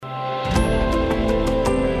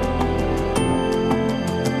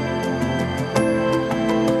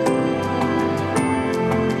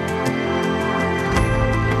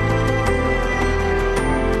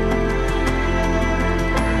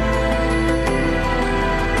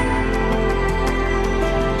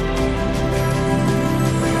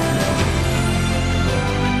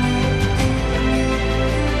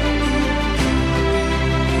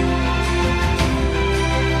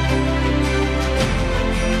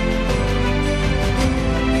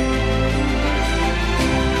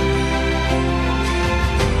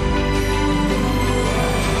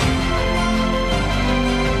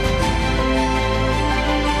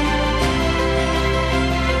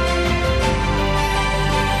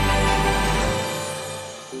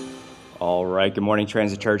right, good morning,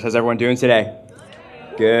 Transit Church. How's everyone doing today?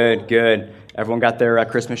 Good, good. Everyone got their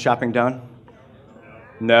Christmas shopping done?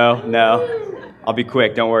 No. I'll be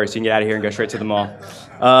quick, don't worry, so you can get out of here and go straight to the mall.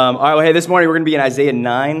 All right, well, hey, this morning we're going to be in Isaiah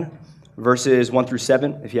 9, verses 1 through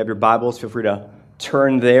 7. If you have your Bibles, feel free to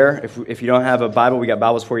turn there. If you don't have a Bible, we got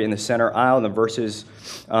Bibles for you in the center aisle, and the verses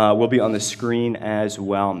will be on the screen as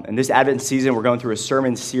well. And this Advent season, we're going through a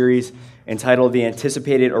sermon series entitled The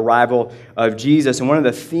Anticipated Arrival of Jesus. And one of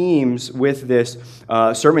the themes with this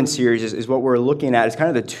sermon series is what we're looking at is kind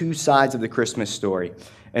of the two sides of the Christmas story.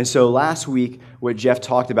 And so last week, what Jeff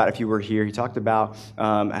talked about, if you were here, he talked about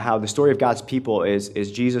how the story of God's people is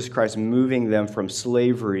Jesus Christ moving them from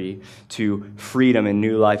slavery to freedom and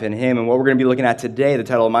new life in Him. And what we're going to be looking at today, the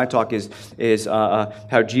title of my talk is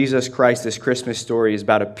how Jesus Christ, this Christmas story, is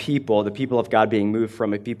about a people, the people of God being moved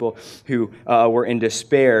from a people who were in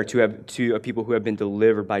despair to a people who have been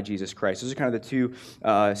delivered by Jesus Christ. Those are kind of the two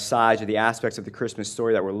sides or the aspects of the Christmas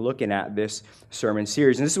story that we're looking at this sermon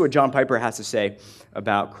series. And this is what John Piper has to say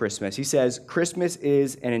about Christmas. He says, Christmas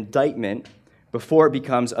is an indictment before it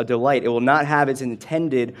becomes a delight. It will not have its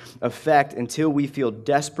intended effect until we feel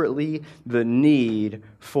desperately the need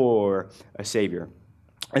for a Savior.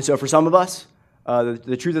 And so for some of us,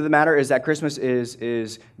 the truth of the matter is that Christmas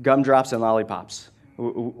is gumdrops and lollipops.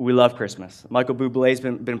 We love Christmas. Michael Bublé's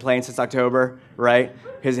been playing since October, right?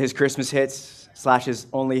 His Christmas hits / his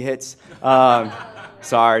only hits.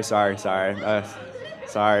 Sorry.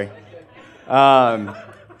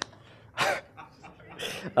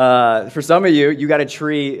 For some of you got a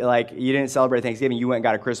tree, like you didn't celebrate Thanksgiving, you went and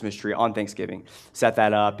got a Christmas tree on Thanksgiving, set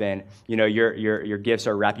that up, and your gifts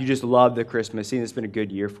are wrapped. You just love the Christmas season. It's been a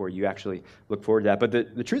good year for you. You actually look forward to that. But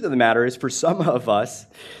the truth of the matter is, for some of us,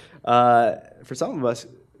 the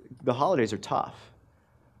holidays are tough.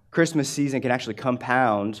 Christmas season can actually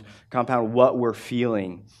compound what we're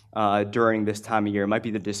feeling during this time of year. It might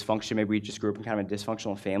be the dysfunction. Maybe we just grew up in kind of a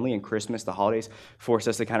dysfunctional family, and Christmas, the holidays, force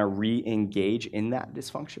us to kind of re-engage in that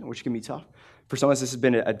dysfunction, which can be tough. For some of us, this has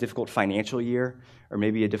been a difficult financial year, or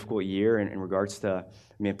maybe a difficult year in regards to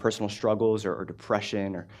personal struggles or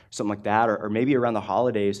depression or something like that. Or maybe around the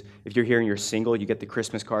holidays, if you're here and you're single, you get the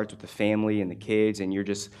Christmas cards with the family and the kids, and you're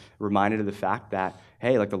just reminded of the fact that,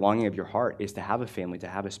 hey, like the longing of your heart is to have a family, to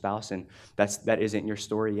have a spouse, and that isn't your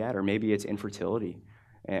story yet. Or maybe it's infertility.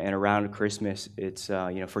 And around Christmas, it's,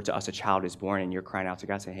 for to us, a child is born, and you're crying out to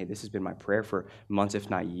God saying, hey, this has been my prayer for months, if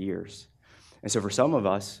not years. And so for some of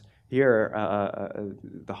us here,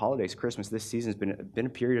 the holidays, Christmas, this season has been a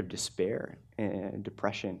period of despair and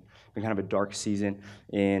depression, been kind of a dark season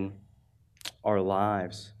in our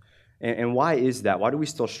lives. And why is that? Why do we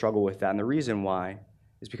still struggle with that? And the reason why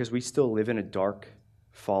is because we still live in a dark,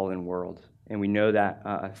 fallen world. And we know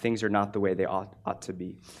that things are not the way they ought to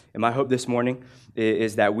be. And my hope this morning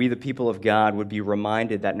is that we, the people of God, would be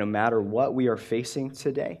reminded that no matter what we are facing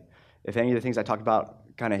today, if any of the things I talked about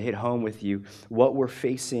kind of hit home with you, what we're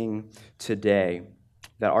facing today,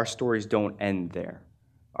 that our stories don't end there.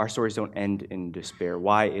 Our stories don't end in despair.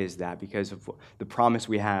 Why is that? Because of the promise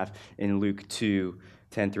we have in Luke 2,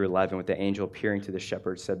 10 through 11, with the angel appearing to the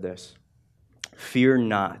shepherds, said this, "Fear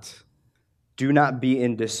not. Do not be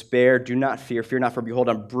in despair. Do not fear. Fear not, for behold,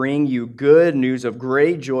 I bring you good news of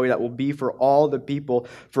great joy that will be for all the people.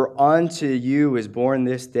 For unto you is born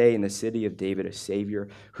this day in the city of David a Savior,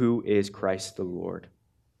 who is Christ the Lord."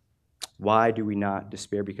 Why do we not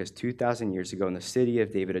despair? Because 2,000 years ago in the city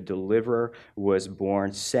of David, a deliverer was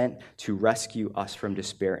born, sent to rescue us from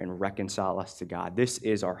despair and reconcile us to God. This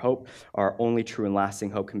is our hope. Our only true and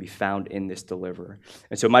lasting hope can be found in this deliverer.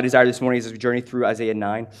 And so my desire this morning as we journey through Isaiah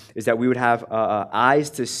 9 is that we would have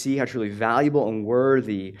eyes to see how truly valuable and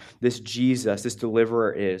worthy this Jesus, this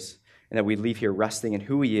deliverer is. And that we leave here resting in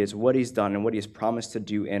who He is, what He's done, and what He has promised to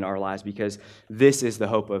do in our lives, because this is the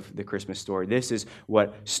hope of the Christmas story. This is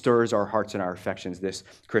what stirs our hearts and our affections this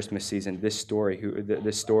Christmas season, this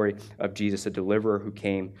story of Jesus, a deliverer who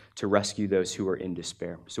came to rescue those who are in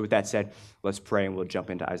despair. So with that said, let's pray, and we'll jump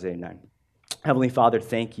into Isaiah 9. Heavenly Father,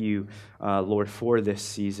 thank you, Lord, for this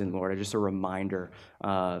season, Lord. Just a reminder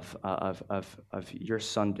of your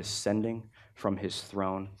Son descending from His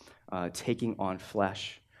throne, taking on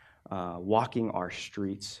flesh, walking our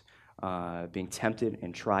streets, being tempted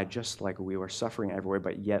and tried just like we were, suffering everywhere,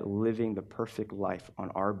 but yet living the perfect life on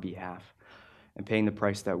our behalf and paying the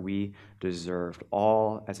price that we deserved,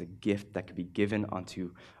 all as a gift that could be given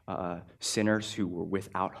unto sinners who were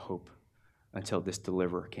without hope until this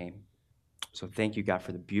deliverer came. So thank you, God,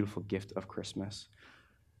 for the beautiful gift of Christmas.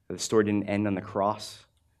 The story didn't end on the cross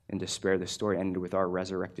in despair. The story ended with our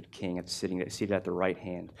resurrected King seated at the right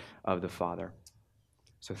hand of the Father.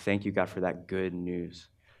 So thank you, God, for that good news.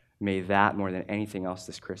 May that, more than anything else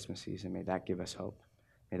this Christmas season, may that give us hope.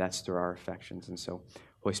 May that stir our affections. And so,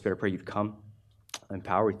 Holy Spirit, I pray you'd come in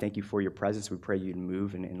power. We thank you for your presence. We pray you'd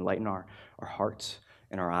move and enlighten our hearts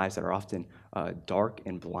and our eyes that are often dark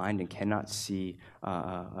and blind and cannot see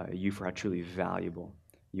you for how truly valuable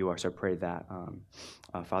you are. So I pray that,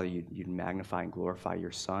 Father, you'd magnify and glorify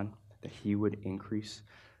your Son, that he would increase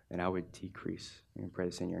and I would decrease. And we pray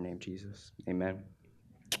this in your name, Jesus. Amen.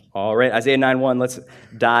 All right, Isaiah 9:1, let's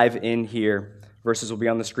dive in here. Verses will be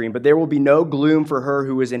on the screen. But there will be no gloom for her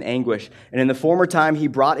who is in anguish. And in the former time he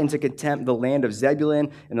brought into contempt the land of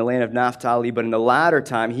Zebulun and the land of Naphtali. But in the latter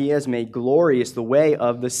time he has made glorious the way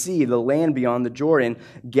of the sea, the land beyond the Jordan,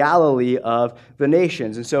 Galilee of the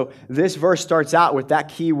nations. And so this verse starts out with that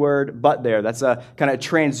key word, but there. That's a kind of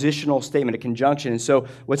transitional statement, a conjunction. And so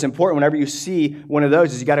what's important whenever you see one of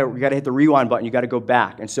those is you got to hit the rewind button. You got to go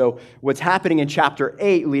back. And so what's happening in chapter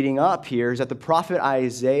 8 leading up here is that the prophet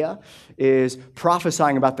Isaiah is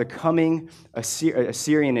prophesying about the coming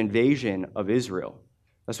Assyrian invasion of Israel.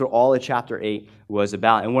 That's what all of chapter 8 was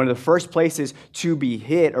about. And one of the first places to be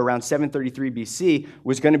hit around 733 BC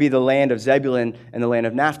was going to be the land of Zebulun and the land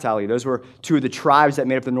of Naphtali. Those were two of the tribes that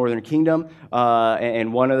made up the northern kingdom,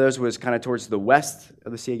 and one of those was kind of towards the west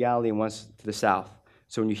of the Sea of Galilee and one to the south.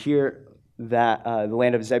 So when you hear that the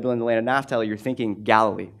land of Zebulun and the land of Naphtali, you're thinking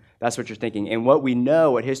Galilee. That's what you're thinking. And what we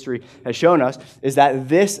know, what history has shown us, is that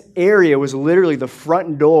this area was literally the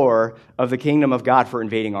front door of the kingdom of God for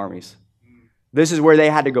invading armies. This is where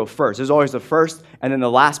they had to go first. It was always the first and then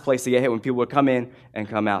the last place to get hit when people would come in and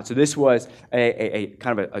come out. So this was a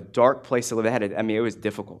kind of a dark place to live. It was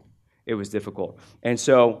difficult. It was difficult. And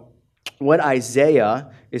so what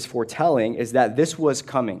Isaiah is foretelling is that this was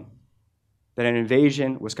coming, that an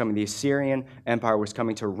invasion was coming. The Assyrian Empire was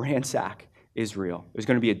coming to ransack Israel. It was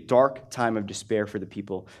going to be a dark time of despair for the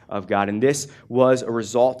people of God. And this was a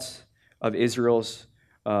result of Israel's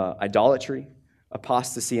idolatry,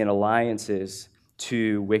 apostasy, and alliances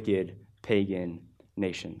to wicked pagan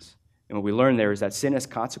nations. And what we learn there is that sin has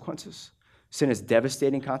consequences. Sin has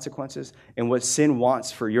devastating consequences. And what sin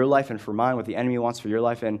wants for your life and for mine, what the enemy wants for your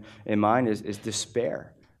life and mine is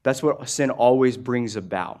despair. That's what sin always brings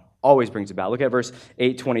about. Always brings about. Look at verse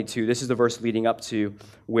 8:22. This is the verse leading up to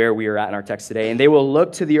where we are at in our text today. And they will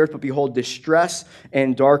look to the earth, but behold, distress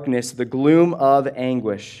and darkness, the gloom of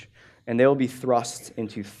anguish, and they will be thrust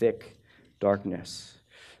into thick darkness.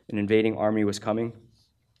 An invading army was coming,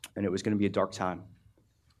 and it was going to be a dark time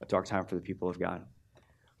for the people of God.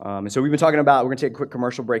 And so we've been talking about, we're going to take a quick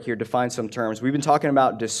commercial break here, define some terms. We've been talking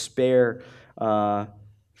about despair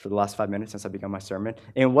for the last 5 minutes since I began my sermon.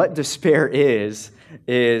 And what despair is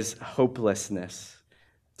hopelessness.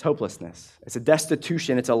 It's hopelessness. It's a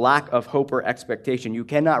destitution. It's a lack of hope or expectation. You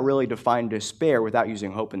cannot really define despair without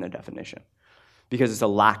using hope in the definition because it's a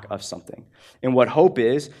lack of something. And what hope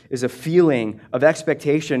is a feeling of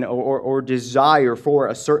expectation or desire for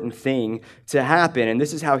a certain thing to happen. And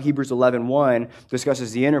this is how Hebrews 11:1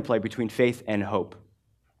 discusses the interplay between faith and hope.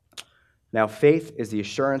 Now, faith is the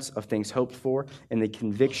assurance of things hoped for and the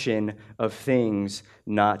conviction of things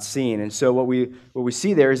not seen. And so what we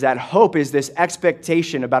see there is that hope is this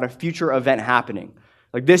expectation about a future event happening.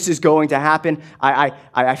 Like this is going to happen.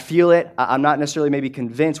 I feel it. I'm not necessarily maybe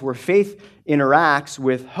convinced. Where faith interacts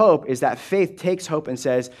with hope is that faith takes hope and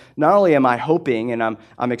says, not only am I hoping and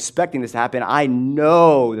I'm expecting this to happen, I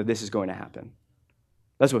know that this is going to happen.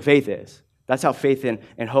 That's what faith is. That's how faith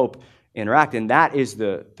and hope interact, and that is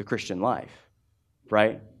the Christian life,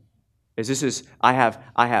 right? I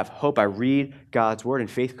have hope. I read God's word, and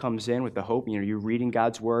faith comes in with the hope. You know, you're reading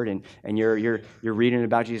God's word, and you're reading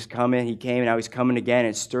about Jesus coming. He came, and now he's coming again.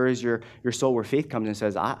 It stirs your soul. Where faith comes in and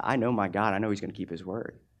says, I know my God. I know he's going to keep his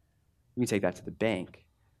word. You can take that to the bank.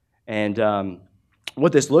 And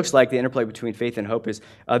what this looks like, the interplay between faith and hope, is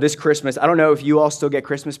this Christmas. I don't know if you all still get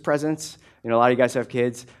Christmas presents. You know, a lot of you guys have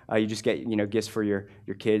kids. You just get, gifts for your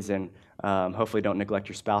kids, and hopefully don't neglect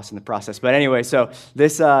your spouse in the process. But anyway, so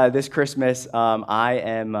this Christmas,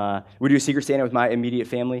 we do a Secret Santa with my immediate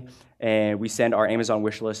family, and we send our Amazon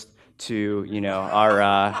wish list to,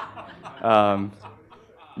 our.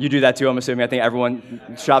 You do that too, I'm assuming. I think everyone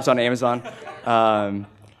shops on Amazon.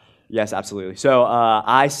 Yes, absolutely. So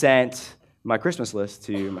I sent my Christmas list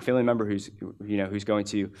to my family member who's going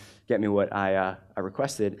to get me what I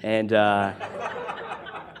requested, and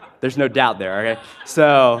there's no doubt there. Okay,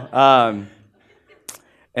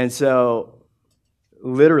 so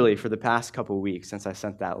literally for the past couple of weeks since I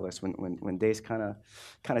sent that list, when days kind of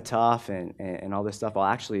tough and all this stuff, I'll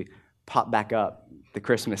actually pop back up the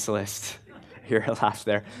Christmas list hear a laugh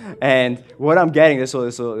there. And what I'm getting, this will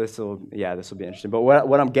be interesting. But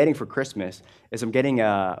what I'm getting for Christmas is I'm getting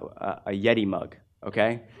a Yeti mug.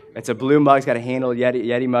 Okay, it's a blue mug. It's got a handle,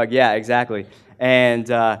 Yeti mug. Yeah, exactly.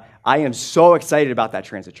 And I am so excited about that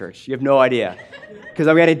Transit Church. You have no idea. Because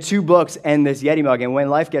I'm getting 2 books and this Yeti mug. And when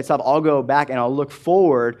life gets tough, I'll go back and I'll look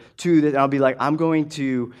forward to this. And I'll be like, I'm going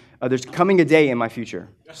to, there's coming a day in my future,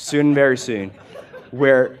 soon, very soon,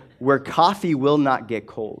 where coffee will not get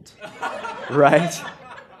cold. Right?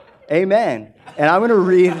 Amen. And I'm going to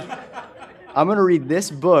read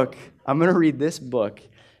this book. On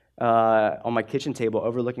my kitchen table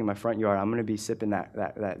overlooking my front yard. I'm going to be sipping that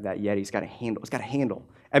Yeti. It's got a handle.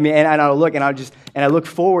 I mean, and I look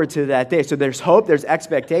forward to that day. So there's hope, there's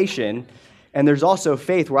expectation, and there's also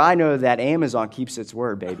faith where I know that Amazon keeps its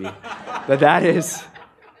word, baby. That's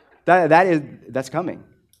coming.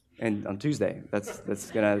 And on Tuesday,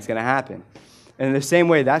 that's gonna happen. And in the same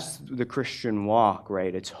way, that's the Christian walk,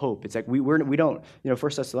 right? It's hope. It's like we don't, 1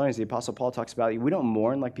 Thessalonians, the Apostle Paul talks about, we don't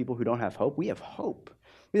mourn like people who don't have hope. We have hope.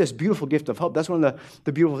 We have this beautiful gift of hope. That's one of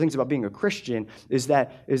the beautiful things about being a Christian is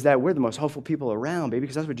that we're the most hopeful people around, baby,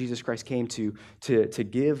 because that's what Jesus Christ came to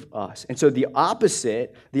give us. And so the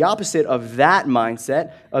opposite of that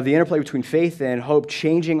mindset, of the interplay between faith and hope,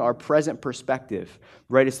 changing our present perspective,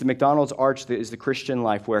 right? It's the McDonald's arch that is the Christian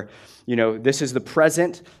life where, this is the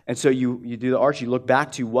present, and so you do the arch, you look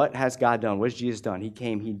back to what has God done? What has Jesus done? He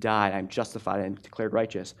came, he died, I'm justified, I'm declared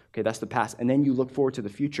righteous. Okay, that's the past. And then you look forward to the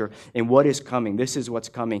future and what is coming. This is what's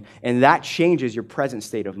coming. And that changes your present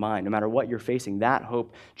state of mind. No matter what you're facing, that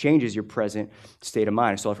hope changes your present state of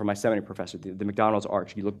mind. I saw it from my seminary professor, the McDonald's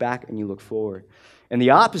arch. You look back and you look forward. And the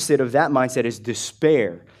opposite of that mindset is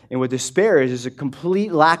despair. And what despair is a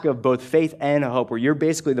complete lack of both faith and hope, where you're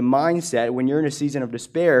basically the mindset, when you're in a season of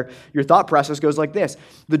despair, your thought process goes like this.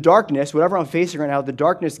 The darkness, whatever I'm facing right now, the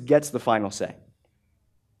darkness gets the final say.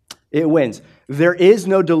 It wins. There is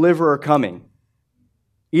no deliverer coming.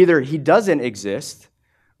 Either he doesn't exist,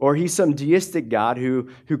 or he's some deistic God who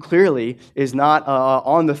clearly is not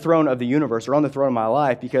on the throne of the universe or on the throne of my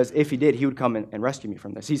life, because if he did, he would come and rescue me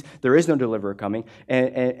from this. There is no deliverer coming,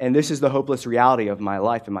 and this is the hopeless reality of my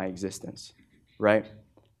life and my existence, right?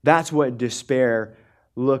 That's what despair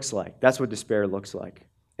looks like. That's what despair looks like.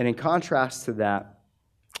 And in contrast to that,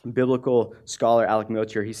 biblical scholar Alec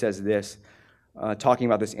Motyer, he says this, talking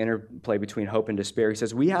about this interplay between hope and despair. He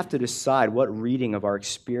says, we have to decide what reading of our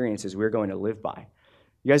experiences we're going to live by.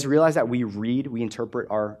 You guys realize that we interpret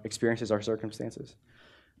our experiences, our circumstances?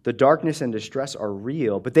 The darkness and distress are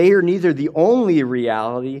real, but they are neither the only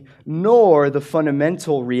reality nor the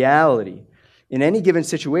fundamental reality. In any given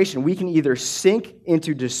situation, we can either sink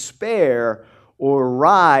into despair or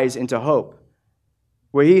rise into hope.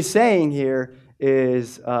 What he's saying here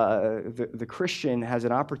is the Christian has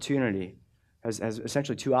an opportunity, has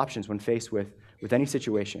essentially 2 options when faced with any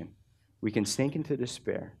situation. We can sink into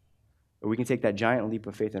despair, or we can take that giant leap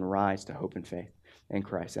of faith and rise to hope and faith in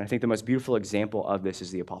Christ. And I think the most beautiful example of this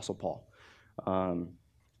is the Apostle Paul.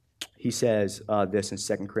 He says this in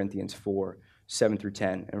 2 Corinthians 4, 7 through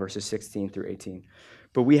 10, and verses 16 through 18.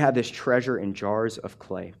 But we have this treasure in jars of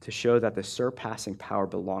clay to show that the surpassing power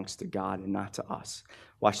belongs to God and not to us.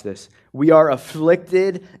 Watch this. We are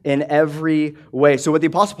afflicted in every way. So what the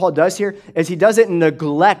Apostle Paul does here is he doesn't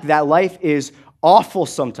neglect that life is awful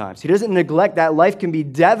sometimes. He doesn't neglect that life can be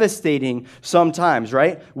devastating sometimes,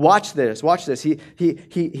 right? Watch this.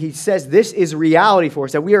 He says this is reality for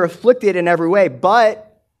us, that we are afflicted in every way,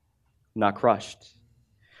 but not crushed.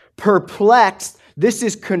 Perplexed. This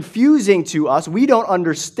is confusing to us. We don't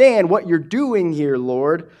understand what you're doing here,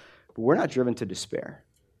 Lord, but we're not driven to despair.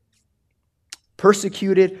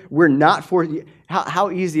 Persecuted, we're not for.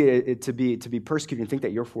 How easy it to be persecuted and think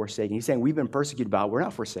that you're forsaken. He's saying we've been persecuted, but we're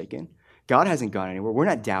not forsaken. God hasn't gone anywhere. We're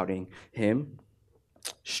not doubting him.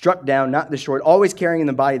 Struck down, not destroyed, always carrying in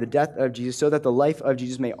the body the death of Jesus, so that the life of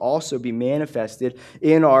Jesus may also be manifested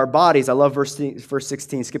in our bodies. I love verse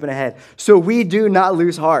 16, skipping ahead. So we do not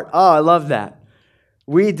lose heart. Oh, I love that.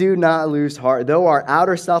 We do not lose heart, though our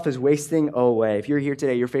outer self is wasting away. If you're here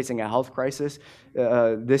today, you're facing a health crisis,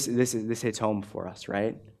 this hits home for us,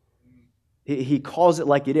 right? He calls it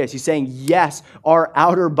like it is. He's saying, yes, our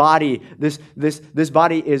outer body, this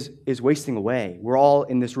body is wasting away. We're all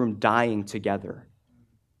in this room dying together.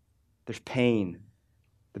 There's pain,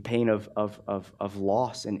 the pain of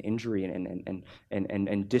loss and injury and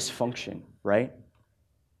dysfunction, right?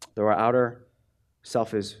 Though our outer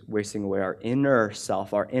self is wasting away, our inner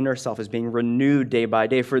self is being renewed day by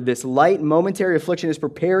day. For this light momentary affliction is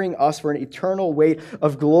preparing us for an eternal weight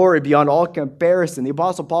of glory beyond all comparison. The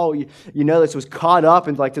Apostle Paul, you know this, was caught up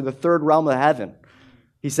in to the third realm of heaven.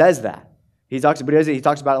 He says that. He talks about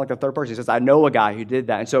it like the third person. He says, I know a guy who did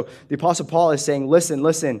that. And so the Apostle Paul is saying,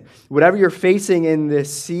 listen, whatever you're facing in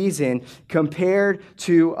this season, compared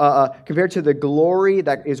to the glory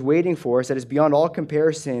that is waiting for us, that is beyond all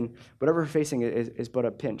comparison, whatever we're facing is but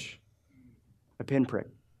a pinprick.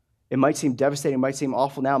 It might seem devastating, it might seem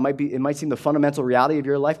awful now, it might seem the fundamental reality of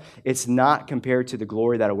your life. It's not compared to the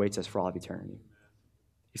glory that awaits us for all of eternity.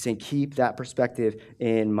 He's saying, keep that perspective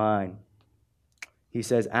in mind. He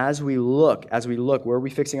says, as we look, where are we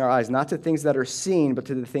fixing our eyes? Not to things that are seen, but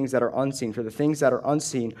to the things that are unseen. For the things that are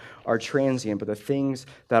unseen are transient, but the things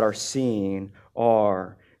that are seen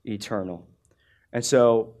are eternal. And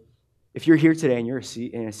so, if you're here today and you're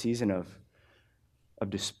in a season of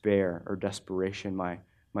despair or desperation, my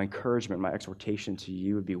encouragement, my exhortation to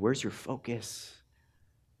you would be, where's your focus?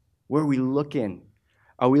 Where are we looking?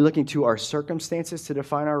 Are we looking to our circumstances to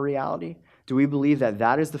define our reality? Do we believe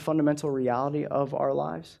that is the fundamental reality of our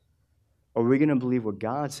lives? Or are we going to believe what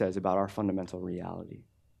God says about our fundamental reality?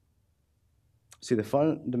 See, the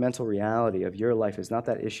fundamental reality of your life is not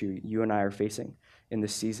that issue you and I are facing in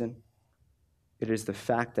this season. It is the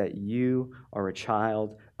fact that you are a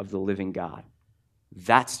child of the living God.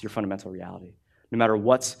 That's your fundamental reality, no matter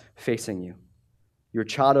what's facing you. You're a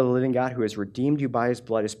child of the living God who has redeemed you by his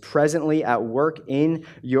blood, is presently at work in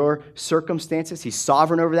your circumstances. He's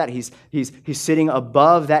sovereign over that. He's sitting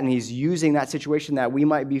above that, and he's using that situation that we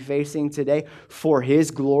might be facing today for his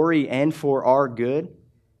glory and for our good. And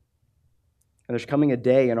there's coming a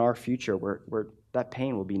day in our future where that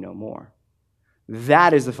pain will be no more.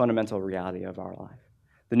 That is the fundamental reality of our life.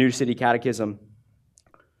 The New City Catechism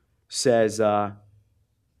says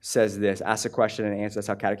this, asks a question and answers. That's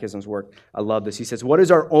how catechisms work. I love this. He says, what is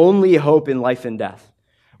our only hope in life and death?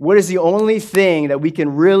 What is the only thing that we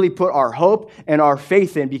can really put our hope and our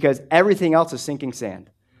faith in, because everything else is sinking sand?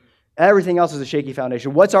 Everything else is a shaky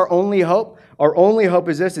foundation. What's our only hope? Our only hope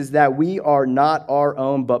is this, is that we are not our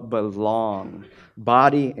own, but belong,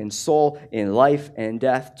 body and soul, in life and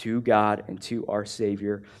death, to God and to our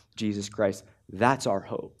Savior, Jesus Christ. That's our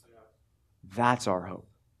hope. That's our hope.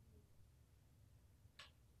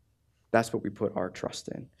 That's what we put our trust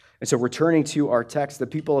in. And so returning to our text, the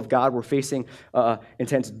people of God were facing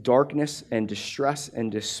intense darkness and distress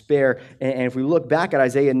and despair. And if we look back at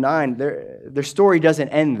Isaiah 9, their story doesn't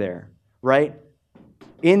end there, right?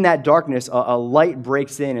 In that darkness, a light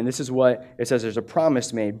breaks in, and this is what it says, there's a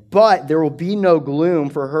promise made. But there will be no gloom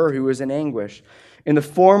for her who is in anguish. In the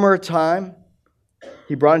former time,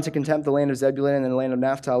 he brought into contempt the land of Zebulun and the land of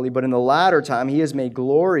Naphtali, but in the latter time he has made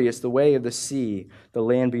glorious the way of the sea, the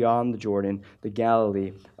land beyond the Jordan, the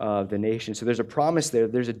Galilee of the nations. So there's a promise there.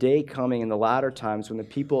 There's a day coming in the latter times when the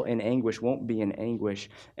people in anguish won't be in anguish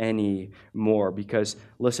anymore, because,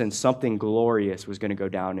 listen, something glorious was going to go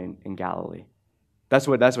down in Galilee. That's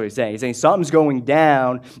what he's saying. He's saying something's going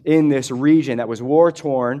down in this region that was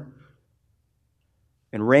war-torn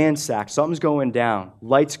and ransacked. Something's going down.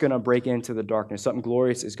 Light's going to break into the darkness. Something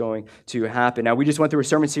glorious is going to happen. Now, we just went through a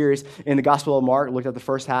sermon series in the Gospel of Mark, looked at the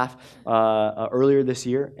first half earlier this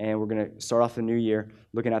year, and we're going to start off the new year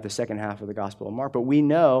looking at the second half of the Gospel of Mark. But we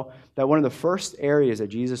know that one of the first areas that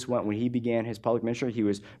Jesus went when he began his public ministry, he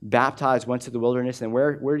was baptized, went to the wilderness, and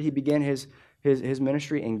where did he begin his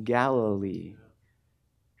ministry? In Galilee,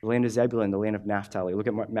 the land of Zebulun, the land of Naphtali. Look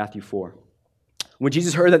at Matthew 4. When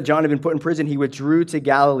Jesus heard that John had been put in prison, he withdrew to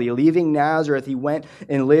Galilee. Leaving Nazareth, he went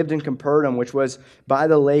and lived in Capernaum, which was by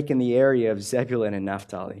the lake in the area of Zebulun and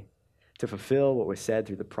Naphtali, to fulfill what was said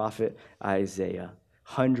through the prophet Isaiah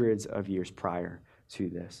hundreds of years prior to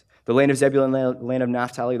this. The land of Zebulun, land of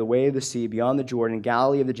Naphtali, the way of the sea, beyond the Jordan,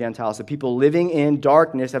 Galilee of the Gentiles. The people living in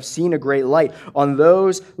darkness have seen a great light. On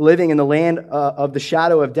those living in the land of the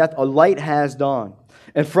shadow of death, a light has dawned.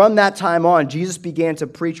 And from that time on, Jesus began to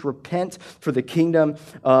preach, repent, for the kingdom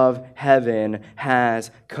of heaven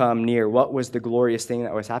has come near. What was the glorious thing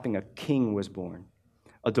that was happening? A king was born.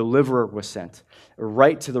 A deliverer was sent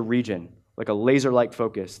right to the region, like a laser-like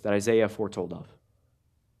focus that Isaiah foretold of.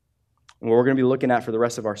 And what we're going to be looking at for the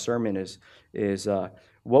rest of our sermon is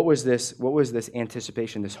what was this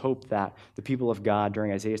anticipation, this hope that the people of God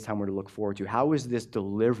during Isaiah's time were to look forward to? How was this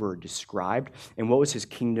deliverer described? And what was his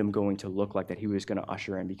kingdom going to look like that he was going to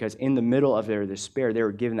usher in? Because in the middle of their despair, they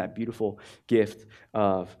were given that beautiful gift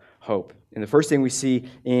of hope. And the first thing we see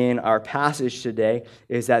in our passage today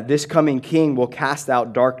is that this coming king will cast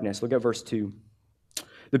out darkness. Look at verse 2.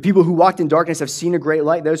 The people who walked in darkness have seen a great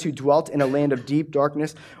light. Those who dwelt in a land of deep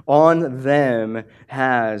darkness, on them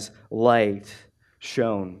has light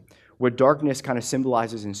shone. What darkness kind of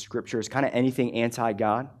symbolizes in Scripture is kind of anything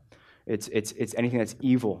anti-God. It's anything that's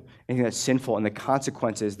evil, anything that's sinful, and the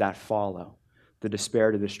consequences that follow. the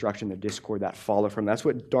despair, the destruction, the discord that follow from. That's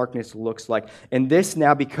what darkness looks like. And this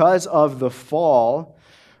now, because of the fall,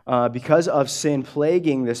 because of sin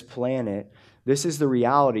plaguing this planet, this is the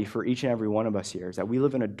reality for each and every one of us here, is that we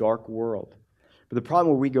live in a dark world. But the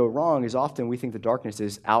problem where we go wrong is often we think the darkness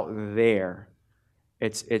is out there.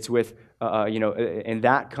 It's with, in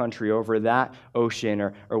that country, over that ocean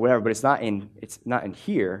or whatever, but it's not in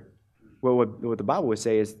here. What the Bible would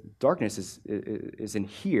say is darkness is in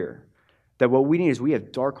here. That what we need is we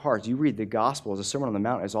have dark hearts. You read the Gospels, the Sermon on the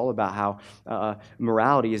Mount is all about how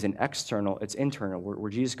morality isn't external, it's internal, where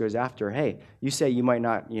Jesus goes after, hey, you say you might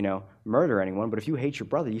not, murder anyone, but if you hate your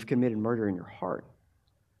brother, you've committed murder in your heart.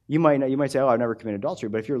 You might say, oh, I've never committed adultery,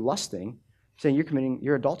 but if you're lusting, saying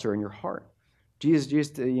you're adulterer in your heart. Jesus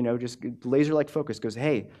just laser-like focus goes,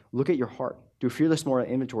 hey, look at your heart. Do a fearless moral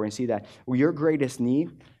inventory and see that your greatest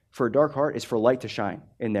need for a dark heart is for light to shine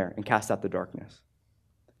in there and cast out the darkness.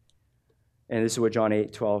 And this is what John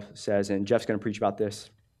 8:12 says, and Jeff's going to preach about this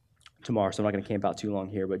tomorrow, so I'm not going to camp out too long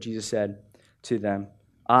here. But Jesus said to them,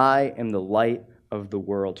 I am the light of the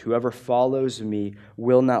world. Whoever follows me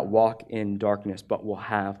will not walk in darkness, but will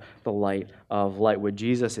have the light of light. What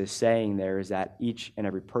Jesus is saying there is that each and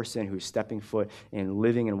every person who's stepping foot and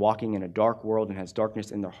living and walking in a dark world and has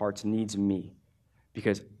darkness in their hearts needs me,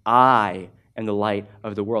 because I am the light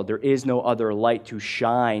of the world. There is no other light to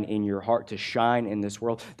shine in your heart, to shine in this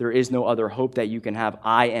world. There is no other hope that you can have.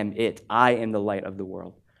 I am it. I am the light of the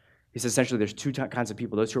world. He says essentially there's two kinds of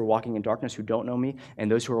people, those who are walking in darkness who don't know me,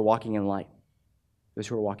 and those who are walking in light. Those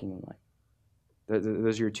who are walking in light.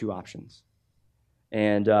 Those are your two options.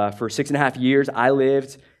 And for 6.5 years, I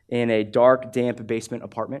lived in a dark, damp basement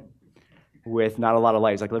apartment with not a lot of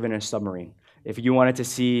light. It's like living in a submarine. If you wanted to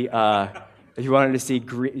see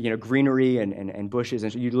greenery and bushes,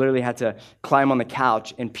 and you literally had to climb on the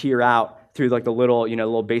couch and peer out through like the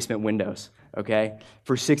little basement windows. Okay,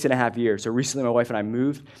 for 6.5 years. So recently, my wife and I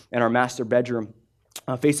moved, and our master bedroom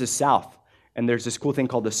faces south, and there's this cool thing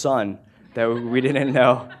called the sun that we didn't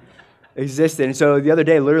know existed. And so the other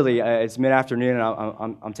day, literally, it's mid-afternoon,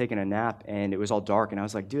 and I'm taking a nap, and it was all dark, and I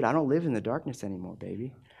was like, dude, I don't live in the darkness anymore,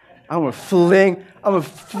 baby. I'm gonna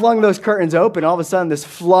flung those curtains open. All of a sudden, this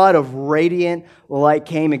flood of radiant light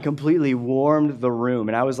came and completely warmed the room.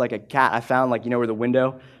 And I was like a cat. I found where the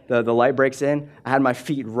window, the light breaks in. I had my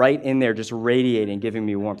feet right in there, just radiating, giving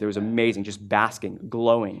me warmth. It was amazing, just basking,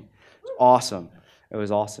 glowing. It was awesome. It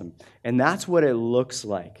was awesome. And that's what it looks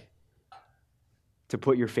like to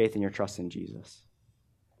put your faith and your trust in Jesus.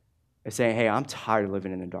 It's saying, hey, I'm tired of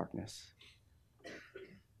living in the darkness.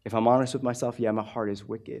 If I'm honest with myself, yeah, my heart is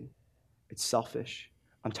wicked. It's selfish.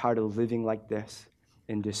 I'm tired of living like this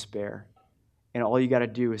in despair. And all you got to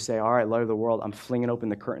do is say, all right, light of the world, I'm flinging open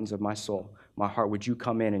the curtains of my soul, my heart. Would you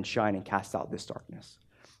come in and shine and cast out this darkness?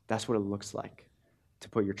 That's what it looks like to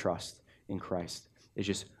put your trust in Christ. It's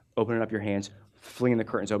just opening up your hands, flinging the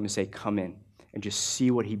curtains open and say, come in, and just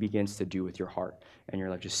see what he begins to do with your heart and your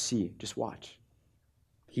life. Just see, just watch.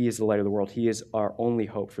 He is the light of the world. He is our only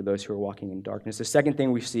hope for those who are walking in darkness. The second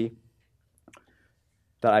thing we see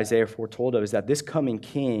that Isaiah foretold of is that this coming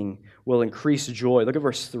king will increase joy. Look at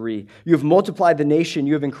verse 3. You have multiplied the nation.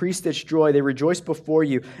 You have increased its joy. They rejoice before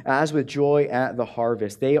you as with joy at the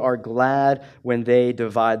harvest. They are glad when they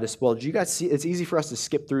divide the spoil. Do you guys see? It's easy for us to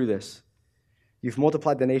skip through this. You've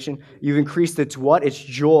multiplied the nation. You've increased its what? Its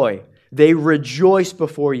joy. They rejoice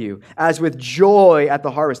before you, as with joy at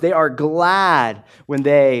the harvest. They are glad when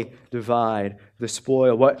they divide the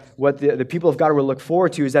spoil. What the people of God will look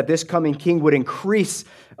forward to is that this coming king would increase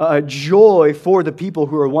joy for the people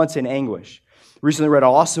who were once in anguish. Recently read an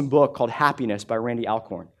awesome book called Happiness by Randy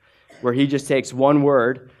Alcorn, where he just takes one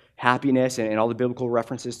word, happiness, and all the biblical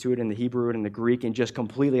references to it in the Hebrew and in the Greek, and just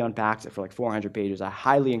completely unpacks it for like 400 pages. I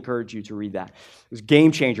highly encourage you to read that. It was a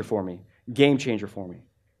game changer for me. Game changer for me.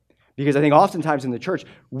 Because I think oftentimes in the church,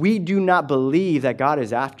 we do not believe that God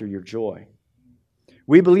is after your joy.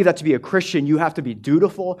 We believe that to be a Christian, you have to be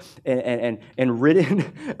dutiful and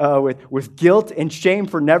ridden with guilt and shame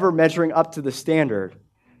for never measuring up to the standard.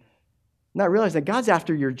 Not realize that God's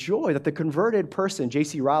after your joy, that the converted person,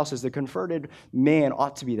 J.C. Ryle says, the converted man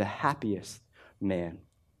ought to be the happiest man.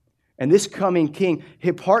 And this coming king,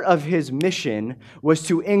 part of his mission was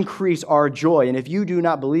to increase our joy. And if you do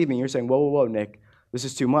not believe me, you're saying, whoa, Nick, this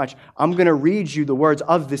is too much. I'm going to read you the words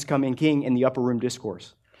of this coming king in the upper room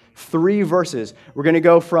discourse. 3 verses. We're going to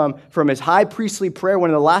go from his high priestly prayer, one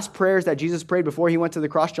of the last prayers that Jesus prayed before he went to the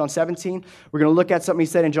cross, John 17. We're going to look at something he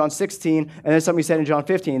said in John 16, and then something he said in John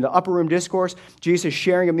 15. The upper room discourse, Jesus is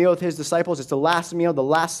sharing a meal with his disciples. It's the last meal, the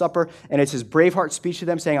Last Supper, and it's his Braveheart speech to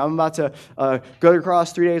them saying, I'm about to go to the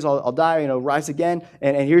cross, 3 days, I'll die, rise again.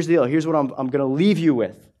 And here's the deal. Here's what I'm going to leave you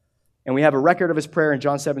with. And we have a record of his prayer in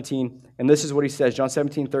John 17, and this is what he says, John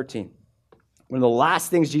 17:13. One of the last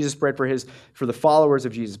things Jesus prayed for the followers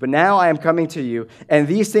of Jesus. But now I am coming to you, and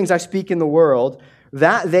these things I speak in the world,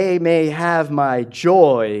 that they may have my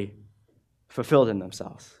joy fulfilled in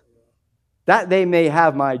themselves. That they may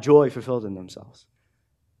have my joy fulfilled in themselves.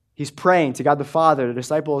 He's praying to God the Father. The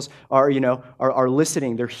disciples are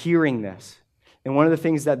listening. They're hearing this. And one of the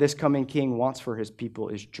things that this coming king wants for his people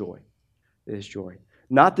is joy. It is joy.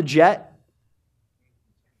 Not the jet,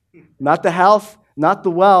 not the health, not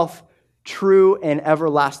the wealth, true and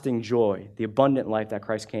everlasting joy, the abundant life that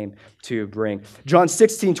Christ came to bring. John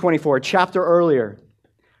 16:24, a chapter earlier.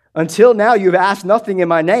 Until now you have asked nothing in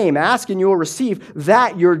my name. Ask and you will receive,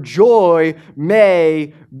 that your joy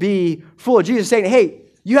may be full. Jesus is saying, hey,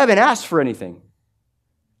 you haven't asked for anything.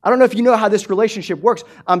 I don't know if you know how this relationship works.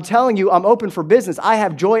 I'm telling you, I'm open for business. I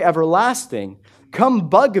have joy everlasting. Come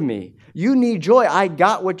bug me. You need joy. I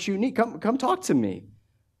got what you need. Come talk to me.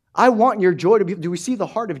 I want your joy to be. Do we see the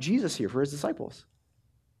heart of Jesus here for his disciples?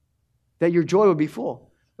 That your joy would be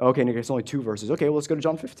full. Okay, Nick, it's only 2 verses. Okay, well, let's go to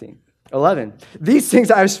John 15:11. These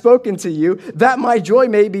things I have spoken to you, that my joy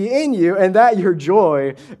may be in you, and that your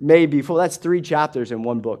joy may be full. That's 3 chapters in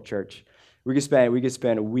one book, church. We could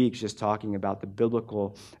spend a week just talking about the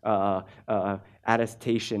biblical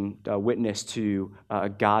attestation, witness to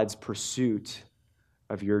God's pursuit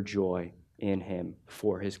of your joy in him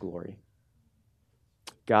for his glory.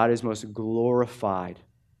 God is most glorified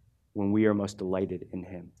when we are most delighted in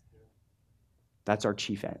him. That's our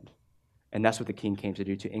chief end. And that's what the king came to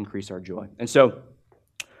do, to increase our joy. And so,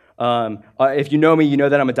 if you know me, you know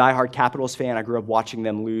that I'm a diehard Capitals fan. I grew up watching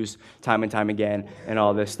them lose time and time again and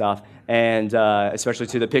all this stuff, and especially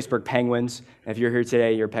to the Pittsburgh Penguins. If you're here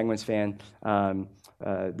today, you're a Penguins fan,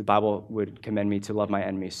 the Bible would commend me to love my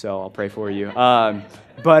enemies, so I'll pray for you.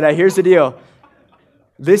 But here's the deal.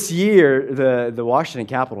 This year, the Washington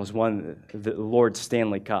Capitals won the Lord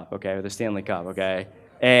Stanley Cup, okay, or the Stanley Cup, okay?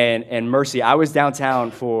 And mercy, I was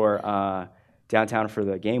downtown for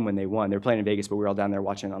the game when they won. They were playing in Vegas, but we were all down there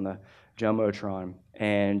watching on the Jumbotron.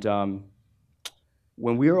 And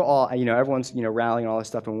when we were all, everyone's, rallying and all this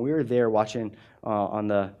stuff, and when we were there watching on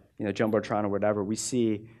the, Jumbotron or whatever, we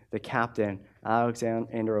see the captain,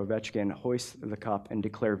 Alexander Ovechkin, hoist the cup and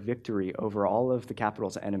declare victory over all of the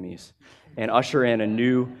Capitals' enemies and usher in a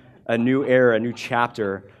new era, a new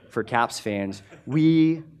chapter for Caps fans.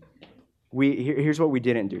 Here's what we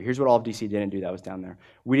didn't do. Here's what all of DC didn't do that was down there.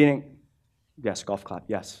 We didn't, yes, golf clap,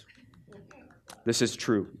 yes. This is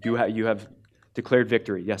true. You have declared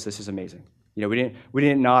victory. Yes, this is amazing. We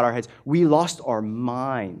didn't nod our heads. We lost our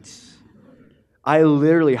minds. I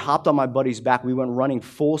literally hopped on my buddy's back. We went running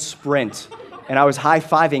full sprint, and I was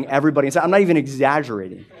high-fiving everybody. I'm not even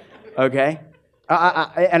exaggerating, okay?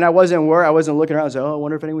 And I wasn't worried. I wasn't looking around and saying, I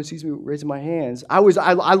wonder if anyone sees me raising my hands. I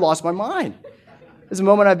lost my mind. This is a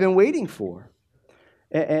moment I've been waiting for.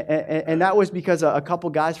 And that was because a couple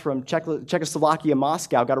guys from Czechoslovakia,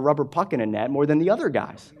 Moscow, got a rubber puck in a net more than the other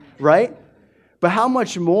guys, right? But how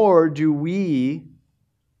much more do we,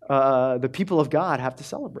 the people of God, have to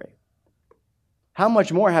celebrate? How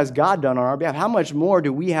much more has God done on our behalf? How much more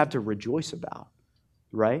do we have to rejoice about,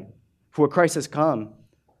 right? For what Christ has come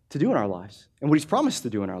to do in our lives and what he's promised to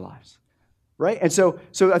do in our lives, right? And so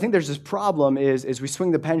I think there's this problem is we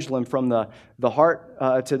swing the pendulum from the heart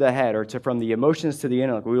to the head, or from the emotions to the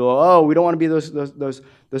intellect. We go, we don't want to be those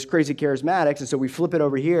crazy charismatics, and so we flip it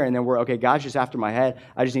over here, and then we're, okay, God's just after my head.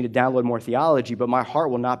 I just need to download more theology, but my heart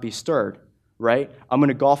will not be stirred, right? I'm going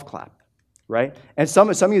to golf clap. Right? And some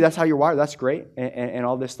of you, that's how you're wired. That's great, and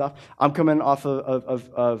all this stuff. I'm coming off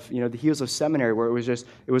of the heels of seminary, where it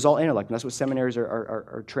was all intellect, and that's what seminaries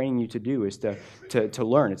are training you to do, is to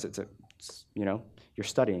learn. It's you're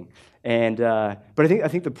studying. And but I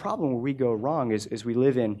think the problem where we go wrong is we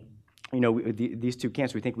live in these two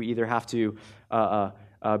camps. We think we either have to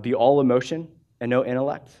be all emotion and no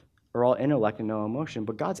intellect, or all intellect and no emotion.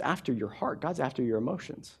 But God's after your heart. God's after your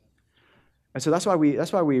emotions. And so that's why we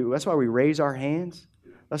raise our hands.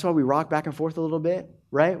 That's why we rock back and forth a little bit,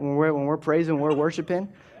 right? When we're praising, when we're worshiping,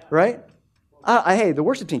 right? Hey, the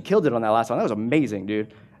worship team killed it on that last one. That was amazing,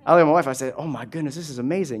 dude. I looked at my wife. I said, "Oh my goodness, this is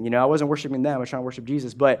amazing." I wasn't worshiping them. I was trying to worship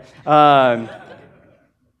Jesus, but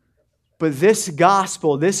But this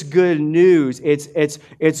gospel, this good news,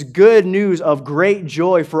 it's good news of great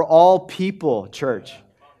joy for all people, church.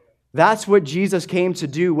 That's what Jesus came to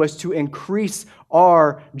do, was to increase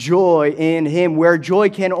our joy in him, where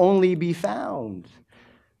joy can only be found.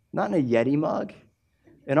 Not in a Yeti mug,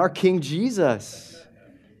 in our King Jesus.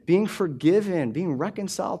 Being forgiven, being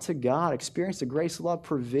reconciled to God, experience the grace, love,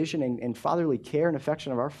 provision, and fatherly care and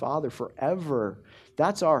affection of our Father forever.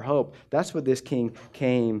 That's our hope. That's what this king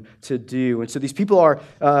came to do. And so these people are,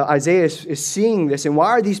 Isaiah is seeing this. And why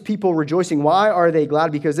are these people rejoicing? Why are they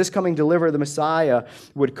glad? Because this coming deliverer, the Messiah,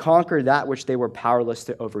 would conquer that which they were powerless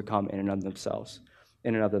to overcome in and of themselves.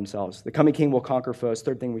 The coming king will conquer foes.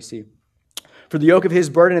 Third thing we see. For the yoke of his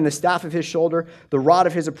burden and the staff of his shoulder, the rod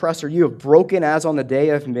of his oppressor, you have broken as on the day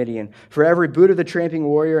of Midian. For every boot of the tramping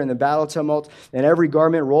warrior in the battle tumult, and every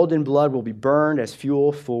garment rolled in blood will be burned as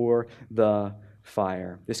fuel for the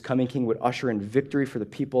fire. This coming king would usher in victory for the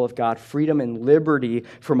people of God, freedom and liberty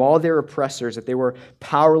from all their oppressors that they were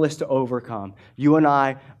powerless to overcome. You and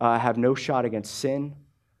I have no shot against sin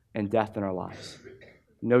and death in our lives.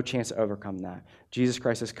 No chance to overcome that. Jesus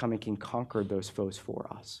Christ, this coming king, conquered those foes for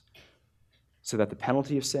us, so that the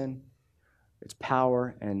penalty of sin, its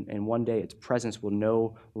power, and one day its presence will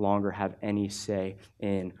no longer have any say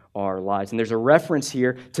in our lives. And there's a reference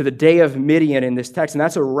here to the day of Midian in this text, and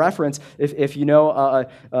that's a reference, if you know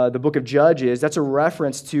the book of Judges, that's a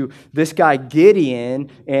reference to this guy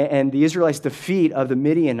Gideon and the Israelites' defeat of the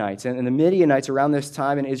Midianites. And the Midianites around this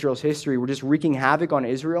time in Israel's history were just wreaking havoc on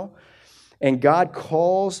Israel. And God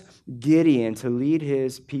calls Gideon to lead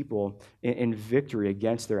his people in victory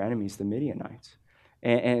against their enemies, the Midianites.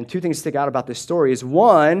 And two things stick out about this story is,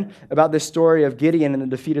 one, about this story of Gideon and the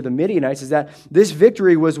defeat of the Midianites, is that this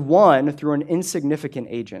victory was won through an insignificant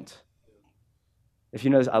agent. If you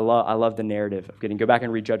notice, I love the narrative of Gideon. Go back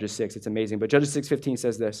and read Judges 6. It's amazing. But Judges 6:15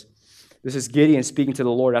 says this. This is Gideon speaking to the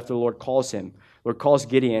Lord after the Lord calls him. The Lord calls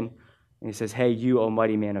Gideon, and he says, "Hey, you, O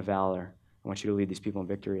mighty man of valor, I want you to lead these people in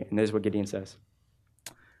victory." And this is what Gideon says.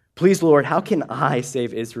 "Please, Lord, how can I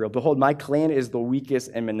save Israel? Behold, my clan is the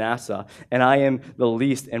weakest in Manasseh, and I am the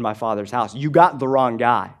least in my father's house." You got the wrong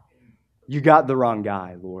guy. You got the wrong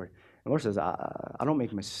guy, Lord. And the Lord says, I don't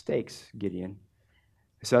make mistakes, Gideon.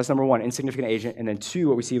 So that's number one, insignificant agent. And then two,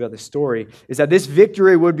 what we see about this story is that this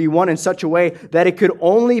victory would be won in such a way that it could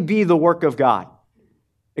only be the work of God.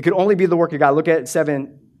 It could only be the work of God. Look at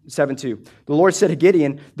 7:2. The Lord said to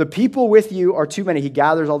Gideon, "The people with you are too many." He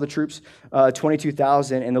gathers all the troops,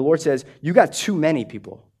 22,000, and the Lord says, "You got too many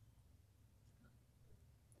people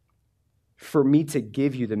for me to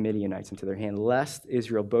give you the Midianites into their hand, lest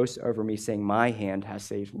Israel boast over me, saying, 'My hand has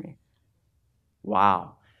saved me.'"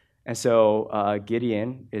 Wow. And so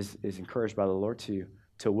Gideon is encouraged by the Lord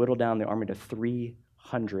to whittle down the army to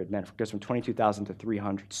 300 men. It goes from 22,000 to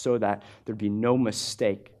 300, so that there'd be no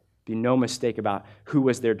mistake about who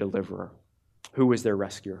was their deliverer, who was their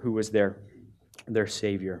rescuer, who was their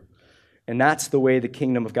savior. And that's the way the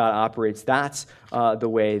kingdom of God operates. That's the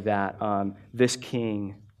way that this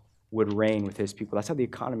king would reign with his people. That's how the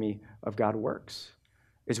economy of God works,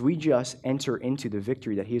 is we just enter into the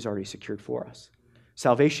victory that he has already secured for us.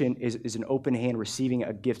 Salvation is an open hand receiving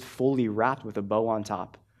a gift fully wrapped with a bow on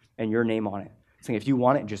top and your name on it. Saying, if you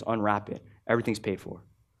want it, just unwrap it. Everything's paid for.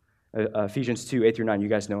 Ephesians 2:8-9, you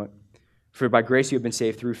guys know it. "For by grace you have been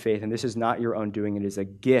saved through faith, and this is not your own doing. It is a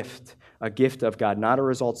gift of God, not a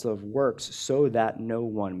result of works, so that no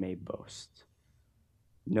one may boast."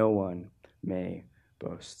 No one may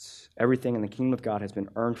boast. Everything in the kingdom of God has been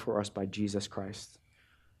earned for us by Jesus Christ.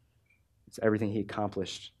 It's everything he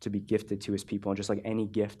accomplished to be gifted to his people. And just like any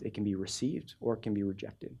gift, it can be received or it can be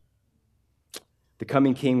rejected. The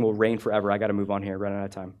coming king will reign forever. I got to move on here, running out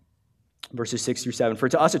of time. Verses 6-7. "For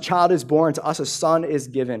to us a child is born, to us a son is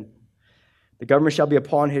given. The government shall be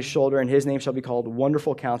upon his shoulder, and his name shall be called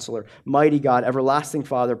Wonderful Counselor, Mighty God, Everlasting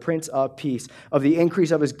Father, Prince of Peace. Of the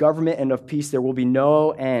increase of his government and of peace there will be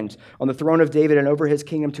no end. On the throne of David and over his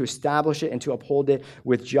kingdom, to establish it and to uphold it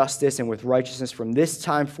with justice and with righteousness from this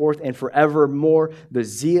time forth and forevermore. The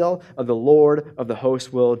zeal of the Lord of the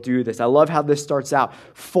hosts will do this." I love how this starts out.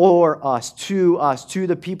 For us, to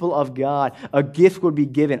the people of God, a gift would be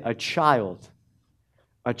given, a child,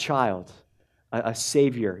 a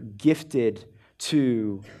Savior, gifted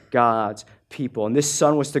to God's people. And this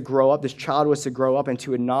son was to grow up, this child was to grow up and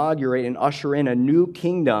to inaugurate and usher in a new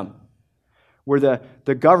kingdom where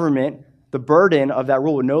the government, the burden of that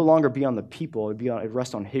rule would no longer be on the people, it'd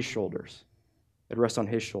rest on his shoulders. It'd rest on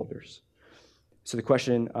his shoulders. So the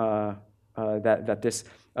question that this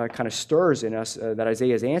kind of stirs in us that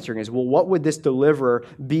Isaiah is answering is, well, what would this deliverer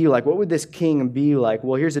be like? What would this king be like?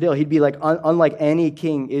 Well, here's the deal. He'd be like unlike any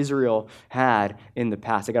king Israel had in the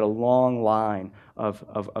past. They got a long line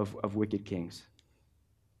of wicked kings.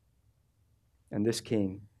 And this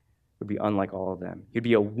king would be unlike all of them. He'd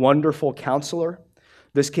be a wonderful counselor.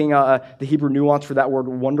 This king, the Hebrew nuance for that word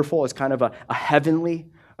wonderful is kind of a heavenly,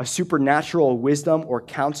 a supernatural wisdom or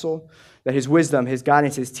counsel. That his wisdom, his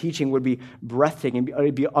guidance, his teaching would be breathtaking,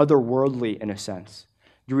 it'd be otherworldly in a sense.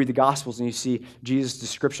 You read the Gospels and you see Jesus'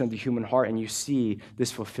 description of the human heart, and you see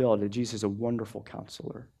this fulfilled, that Jesus is a wonderful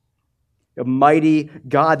counselor. A mighty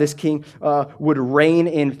God, this king would reign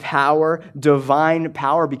in power, divine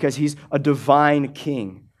power, because he's a divine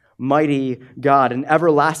king. Mighty God, an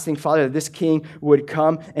everlasting Father, this king would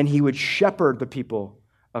come and he would shepherd the people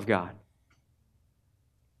of God.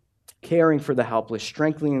 Caring for the helpless,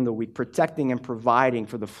 strengthening the weak, protecting and providing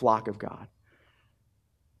for the flock of God.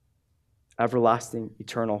 Everlasting,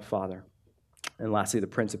 eternal Father. And lastly, the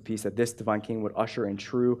Prince of Peace, that this divine king would usher in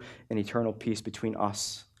true and eternal peace between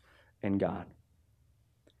us and God.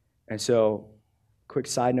 And so, quick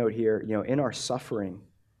side note here, in our suffering,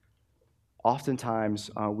 oftentimes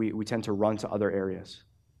we tend to run to other areas,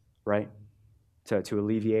 right? To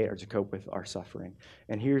alleviate or to cope with our suffering.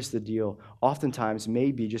 And here's the deal. Oftentimes,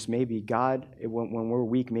 maybe, just maybe, God, when we're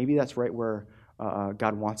weak, maybe that's right where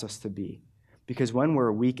God wants us to be. Because when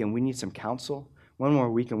we're weak and we need some counsel, when we're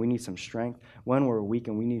weak and we need some strength, when we're weak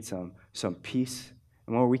and we need some peace,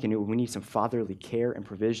 and when we're weak and we need some fatherly care and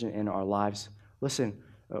provision in our lives, listen,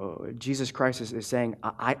 Jesus Christ is saying,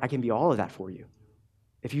 I can be all of that for you.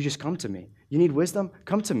 If you just come to me. You need wisdom?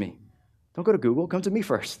 Come to me. Don't go to Google. Come to me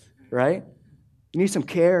first, right? You need some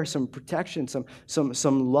care, some protection, some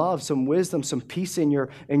love, some wisdom, some peace in your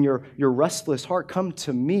restless heart. Come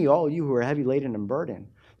to me, all you who are heavy laden and burdened.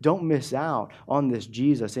 Don't miss out on this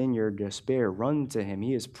Jesus in your despair. Run to him.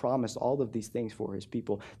 He has promised all of these things for his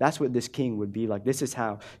people. That's what this king would be like. This is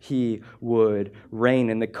how he would reign.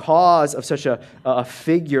 And the cause of such a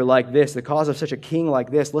figure like this, the cause of such a king like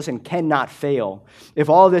this, listen, cannot fail. If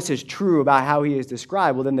all this is true about how he is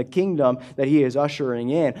described, well, then the kingdom that he is ushering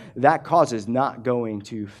in, that cause is not going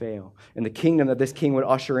to fail. And the kingdom that this king would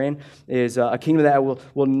usher in is a kingdom that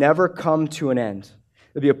will never come to an end.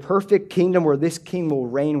 It'll be a perfect kingdom where this king will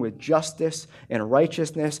reign with justice and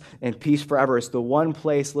righteousness and peace forever. It's the one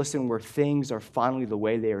place, listen, where things are finally the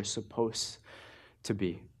way they are supposed to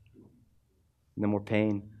be. No more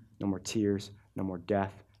pain, no more tears, no more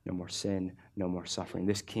death, no more sin, no more suffering.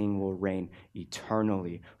 This king will reign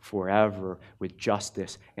eternally, forever, with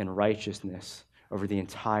justice and righteousness over the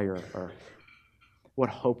entire earth. What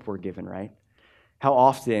hope we're given, right? How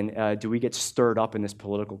often do we get stirred up in this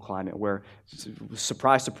political climate where,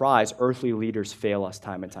 surprise, surprise, earthly leaders fail us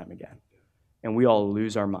time and time again, and we all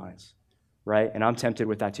lose our minds, right? And I'm tempted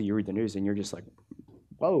with that too. You read the news and you're just like,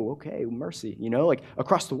 whoa, okay, mercy, like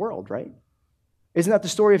across the world, right? Isn't that the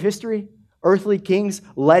story of history? Earthly kings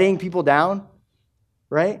letting people down,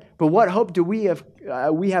 right? But what hope do we have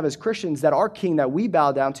as Christians that our king that we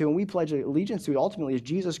bow down to and we pledge allegiance to ultimately is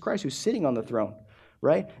Jesus Christ, who's sitting on the throne,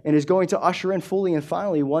 right? And is going to usher in fully and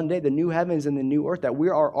finally one day the new heavens and the new earth that we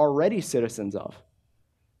are already citizens of.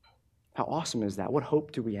 How awesome is that? What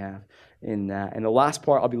hope do we have in that? And the last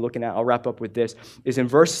part I'll be looking at, I'll wrap up with this, is in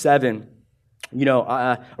verse 7.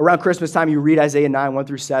 Around Christmas time, you read Isaiah 9, 1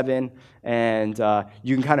 through 7, and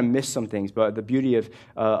you can kind of miss some things. But the beauty of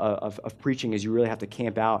preaching is you really have to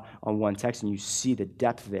camp out on one text, and you see the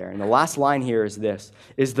depth there. And the last line here is this,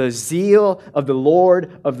 is the zeal of the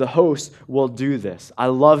Lord of the hosts will do this. I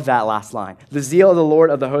love that last line. The zeal of the Lord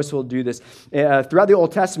of the hosts will do this. Throughout the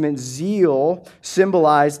Old Testament, zeal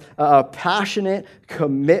symbolized a passionate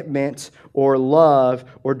commitment or love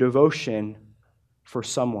or devotion for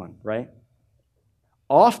someone, right?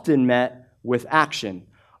 Often met with action,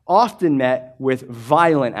 often met with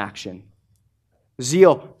violent action.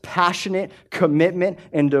 Zeal, passionate commitment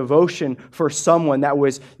and devotion for someone that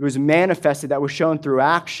was manifested, that was shown through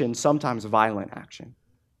action, sometimes violent action.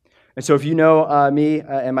 And so if you know me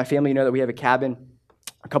and my family, you know that we have a cabin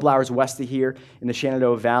a couple hours west of here in the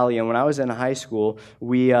Shenandoah Valley. And when I was in high school,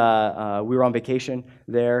 we were on vacation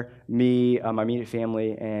there, me, my immediate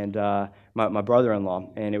family, and my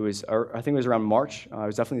brother-in-law. And it was, I think it was around March. It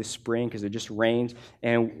was definitely the spring because it just rained.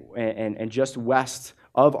 And just west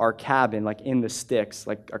of our cabin, like in the sticks,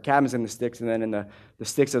 like our cabin's in the sticks, and then in the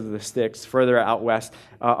sticks of the sticks, further out west,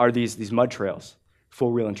 are these mud trails,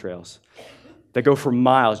 four-wheeling trails that go for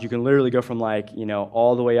miles. You can literally go from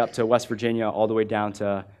all the way up to West Virginia, all the way down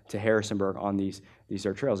to Harrisonburg on these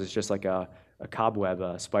dirt trails. It's just like a cobweb,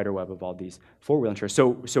 a spider web of all these four-wheel insurance.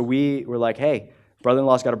 So we were like, hey,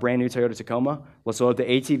 brother-in-law's got a brand new Toyota Tacoma. Let's load the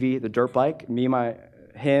ATV, the dirt bike, me,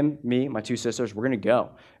 my two sisters, we're going to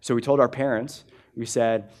go. So we told our parents, we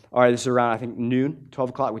said, all right, this is around, I think, noon, 12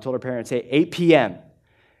 o'clock. We told our parents, hey, 8 p.m.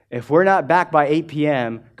 If we're not back by 8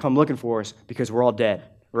 p.m., come looking for us because we're all dead,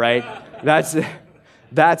 right? That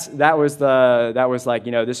was like,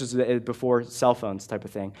 this was before cell phones type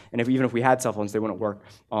of thing. And even if we had cell phones, they wouldn't work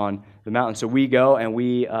on the mountain. So we go and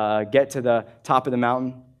we get to the top of the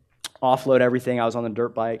mountain, offload everything. I was on the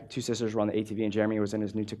dirt bike. Two sisters were on the ATV, and Jeremy was in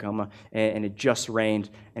his new Tacoma, and it just rained,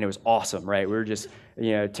 and it was awesome, right? We were just,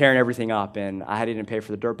 tearing everything up, and I didn't pay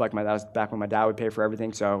for the dirt bike. That was back when my dad would pay for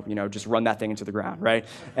everything, so, just run that thing into the ground, right?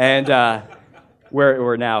 And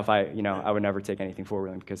where now, if I would never take anything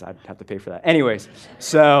four-wheeling because I'd have to pay for that. Anyways,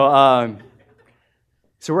 so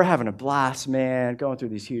we're having a blast, man, going through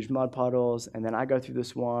these huge mud puddles, and then I go through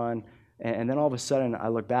this one, and then all of a sudden I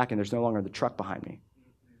look back, and there's no longer the truck behind me.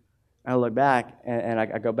 I look back, and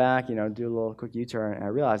I go back, do a little quick U-turn, and I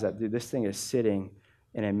realize that, dude, this thing is sitting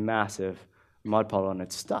in a massive mud puddle, and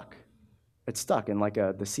it's stuck. It's stuck in like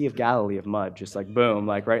the Sea of Galilee of mud, just like boom,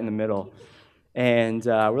 like right in the middle. And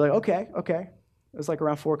we're like, okay. It was like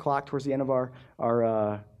around 4 o'clock towards the end of our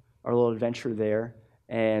little adventure there,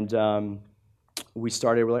 and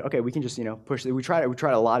we're like, okay, we can just push. We tried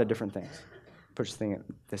a lot of different things, push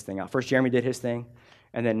this thing out. First, Jeremy did his thing.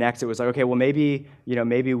 And then next it was like, okay, well maybe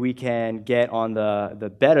we can get on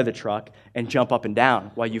the bed of the truck and jump up and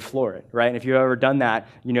down while you floor it, right? And if you've ever done that,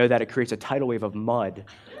 you know that it creates a tidal wave of mud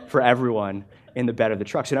for everyone in the bed of the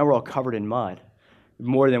truck. So now we're all covered in mud,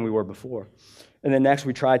 more than we were before. And then next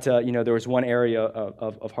we tried to, there was one area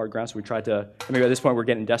of hard ground, so we tried to, at this point we're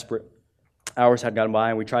getting desperate. Hours had gone by,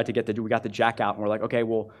 and we tried to we got the jack out, and we're like, okay,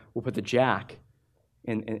 we'll put the jack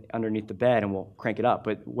in underneath the bed, and we'll crank it up.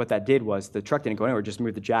 But what that did was the truck didn't go anywhere; just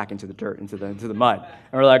moved the jack into the dirt, into the mud.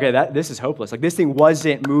 And we're like, okay, this is hopeless. Like this thing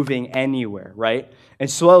wasn't moving anywhere, right? And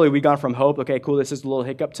slowly we gone from hope, okay, cool, this is a little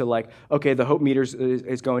hiccup, to like, okay, the hope meter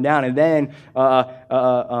is going down. And then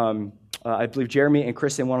I believe Jeremy and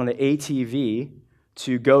Kristen went on the ATV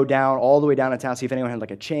to go down all the way down to town, see if anyone had like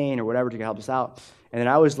a chain or whatever to help us out. And then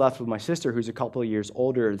I was left with my sister, who's a couple of years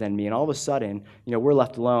older than me, and all of a sudden, we're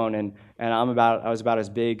left alone, and I was about as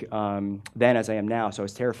big then as I am now, so I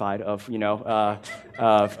was terrified of,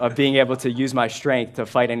 of being able to use my strength to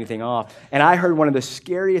fight anything off. And I heard one of the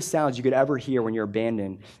scariest sounds you could ever hear when you're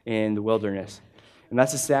abandoned in the wilderness, and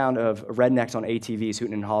that's the sound of rednecks on ATVs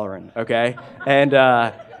hooting and hollering, okay?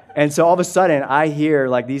 And so all of a sudden, I hear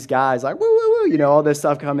like these guys like woo woo woo, all this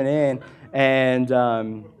stuff coming in,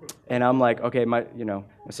 and I'm like, okay, my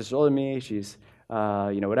sister's older than me. She's,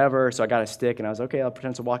 whatever. So I got a stick, and I was okay. I'll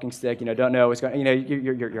pretend it's a walking stick. Don't know what's going.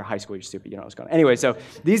 You're high school. You're stupid. You know what's going on. Anyway, so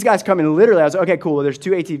these guys come in. Literally, I was like, okay, cool. Well, there's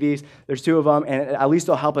 2 ATVs. There's 2 of them, and at least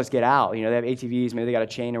they'll help us get out. They have ATVs. Maybe they got a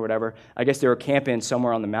chain or whatever. I guess they were camping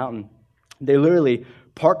somewhere on the mountain. They literally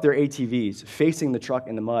parked their ATVs facing the truck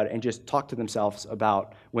in the mud and just talked to themselves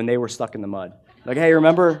about when they were stuck in the mud. Like, hey,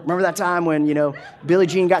 remember that time when Billie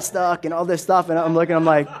Jean got stuck and all this stuff? And I'm looking. I'm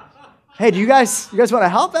like, hey, do you guys want to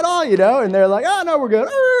help at all? And they're like, oh no, we're good.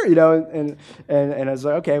 And I was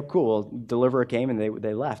like, okay, cool. Well, deliverer came, and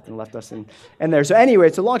they left us in there. So anyway,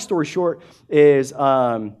 so long story short is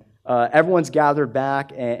everyone's gathered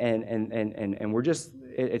back, and we're just.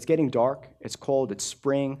 It's getting dark. It's cold. It's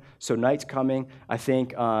spring, so night's coming. I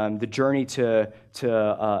think the journey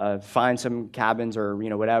to find some cabins or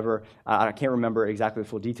whatever. I can't remember exactly the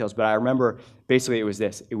full details, but I remember basically it was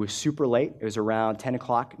this. It was super late. It was around 10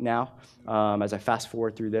 o'clock now. As I fast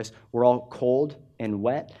forward through this, we're all cold and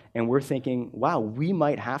wet, and we're thinking, wow, we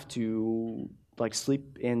might have to like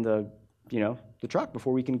sleep in the truck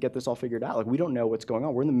before we can get this all figured out. Like we don't know what's going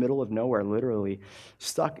on. We're in the middle of nowhere, literally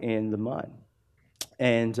stuck in the mud.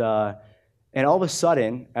 And all of a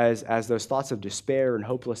sudden, as those thoughts of despair and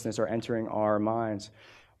hopelessness are entering our minds,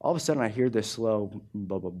 all of a sudden I hear this slow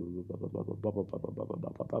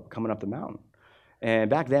coming up the mountain. And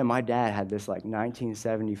back then, my dad had this like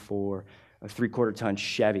 1974 3/4-ton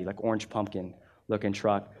Chevy, like orange pumpkin looking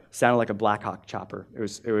truck. Sounded like a Blackhawk chopper.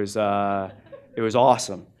 It was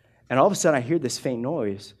awesome. And all of a sudden I hear this faint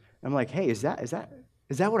noise. And I'm like, hey, is that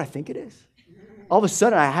what I think it is? All of a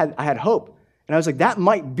sudden I had hope. And I was like,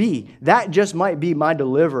 that just might be my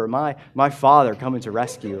deliverer, my father coming to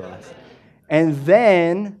rescue us. And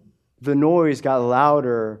then the noise got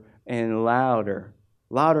louder and louder.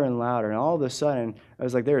 And all of a sudden, I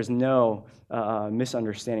was like, there is no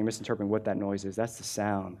misinterpreting what that noise is. That's the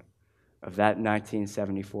sound of that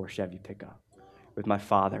 1974 Chevy pickup with my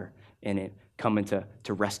father in it coming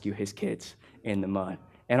to rescue his kids in the mud.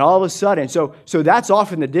 And all of a sudden, so that's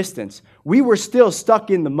off in the distance. We were still stuck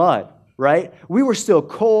in the mud, right? We were still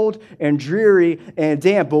cold and dreary and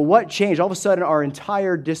damp. But what changed? All of a sudden, our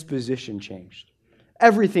entire disposition changed.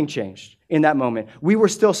 Everything changed in that moment. We were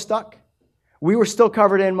still stuck. We were still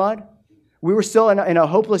covered in mud. We were still in a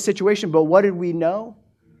hopeless situation. But what did we know?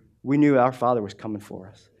 We knew our Father was coming for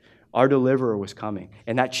us. Our deliverer was coming.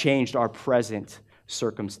 And that changed our present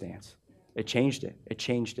circumstance. It changed it. It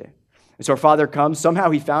changed it. And so our Father comes.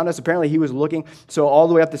 Somehow he found us. Apparently he was looking. So all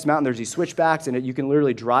the way up this mountain, there's these switchbacks, and you can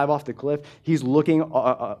literally drive off the cliff. He's looking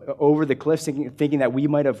over the cliff, thinking that we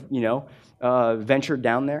might have, ventured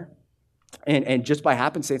down there. And just by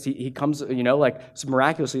happenstance, he comes, like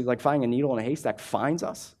miraculously, like finding a needle in a haystack, finds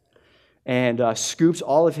us. And scoops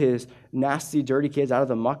all of his nasty, dirty kids out of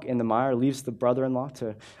the muck and the mire, leaves the brother-in-law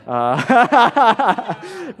to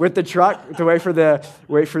with the truck to wait for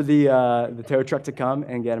the tow truck to come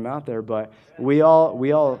and get him out there. But we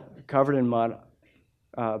all covered in mud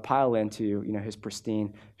pile into his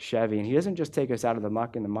pristine Chevy, and he doesn't just take us out of the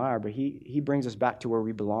muck and the mire, but he brings us back to where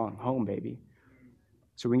we belong, home, baby,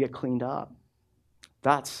 so we can get cleaned up.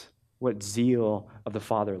 That's what zeal of the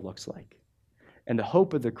Father looks like. And the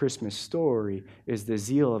hope of the Christmas story is the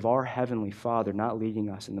zeal of our Heavenly Father not leading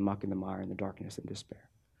us in the muck and the mire and the darkness and despair.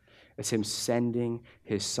 It's him sending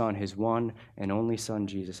his Son, his one and only Son,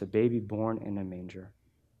 Jesus, a baby born in a manger,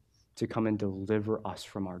 to come and deliver us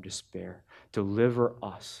from our despair, deliver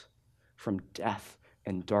us from death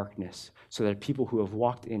and darkness, so that people who have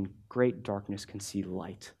walked in great darkness can see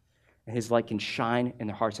light. And his light can shine in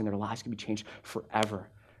their hearts, and their lives can be changed forever.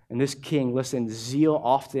 And this king, listen, zeal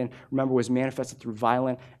often, remember, was manifested through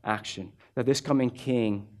violent action. That this coming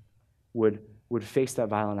king would face that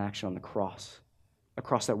violent action on the cross, a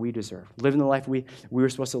cross that we deserve, living the life we were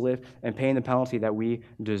supposed to live, and paying the penalty that we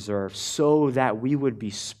deserve, so that we would be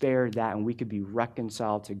spared that and we could be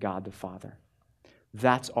reconciled to God the Father.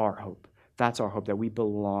 That's our hope. That's our hope, that we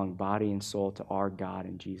belong body and soul to our God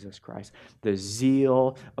in Jesus Christ. The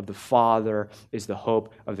zeal of the Father is the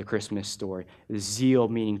hope of the Christmas story. The zeal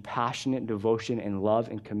meaning passionate devotion and love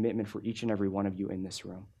and commitment for each and every one of you in this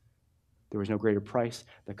room. There was no greater price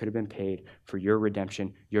that could have been paid for your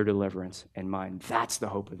redemption, your deliverance, and mine. That's the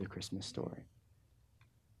hope of the Christmas story.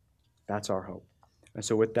 That's our hope. And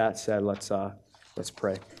so with that said, let's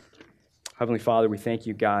pray. Heavenly Father, we thank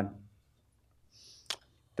you, God,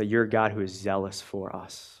 that you're a God who is zealous for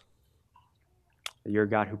us, that you're a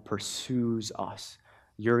God who pursues us,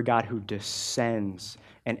 you're a God who descends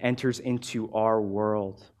and enters into our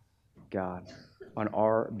world, God, on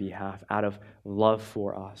our behalf, out of love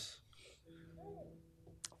for us.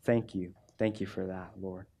 Thank you. Thank you for that,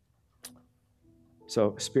 Lord.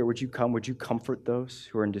 So, Spirit, would you come? Would you comfort those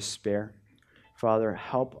who are in despair? Father,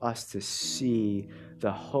 help us to see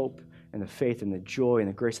the hope and the faith and the joy and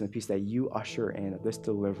the grace and the peace that you usher in, that this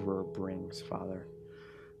deliverer brings, Father.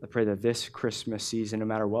 I pray that this Christmas season, no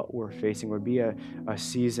matter what we're facing, would be a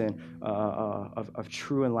season of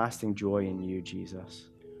true and lasting joy in you, Jesus.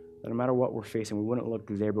 That no matter what we're facing, we wouldn't look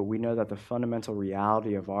there, but we know that the fundamental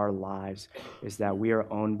reality of our lives is that we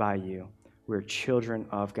are owned by you. We're children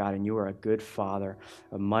of God, and you are a good Father,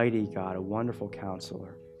 a mighty God, a wonderful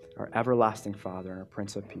counselor, our everlasting Father, and our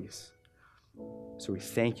Prince of Peace. So we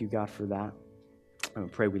thank you, God, for that. And we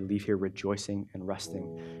pray we leave here rejoicing and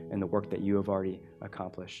resting in the work that you have already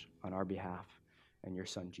accomplished on our behalf and your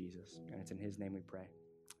Son, Jesus. And it's in his name we pray.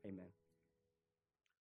 Amen.